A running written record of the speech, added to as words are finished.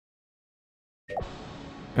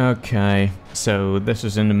Okay, so this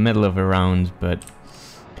is in the middle of a round, but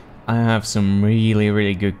I have some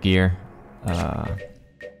really good gear.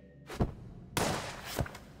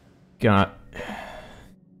 Got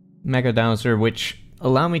Mega Dowser, which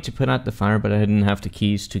allow me to put out the fire, but I didn't have the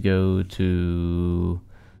keys to go to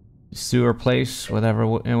the sewer place, whatever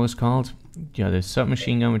it was called. Yeah, the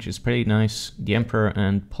submachine gun, which is pretty nice. The Emperor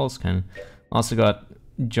and Pulse Cannon. Also got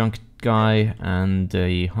Junk Guy and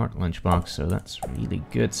a Heart Lunchbox, so that's really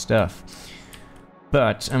good stuff.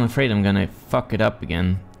 But I'm afraid I'm gonna fuck it up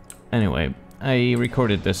again. Anyway, I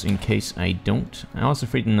recorded this in case I don't. I also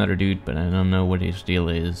freed another dude, but I don't know what his deal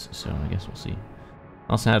is, so I guess we'll see.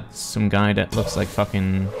 Also had some guy that looks like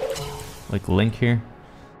fucking like Link here,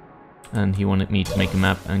 and he wanted me to make a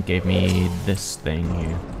map and gave me this thing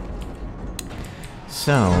here.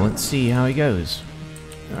 So let's see how he goes.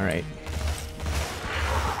 Alright.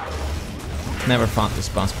 Never fought this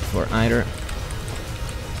boss before either.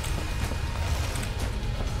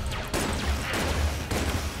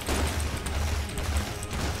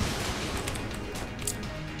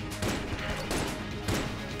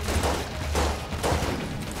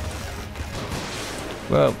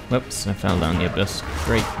 Whoa, whoops, I fell down the abyss.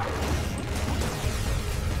 Great.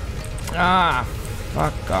 Ah,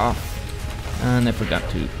 fuck off. And I forgot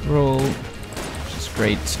to roll, which is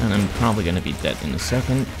great, and I'm probably gonna be dead in a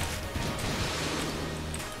second.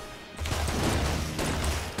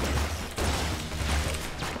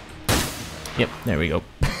 Yep, there we go.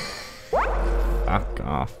 Fuck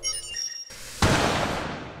off.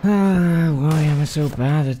 Ah, why am I so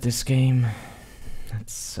bad at this game?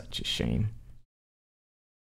 That's such a shame.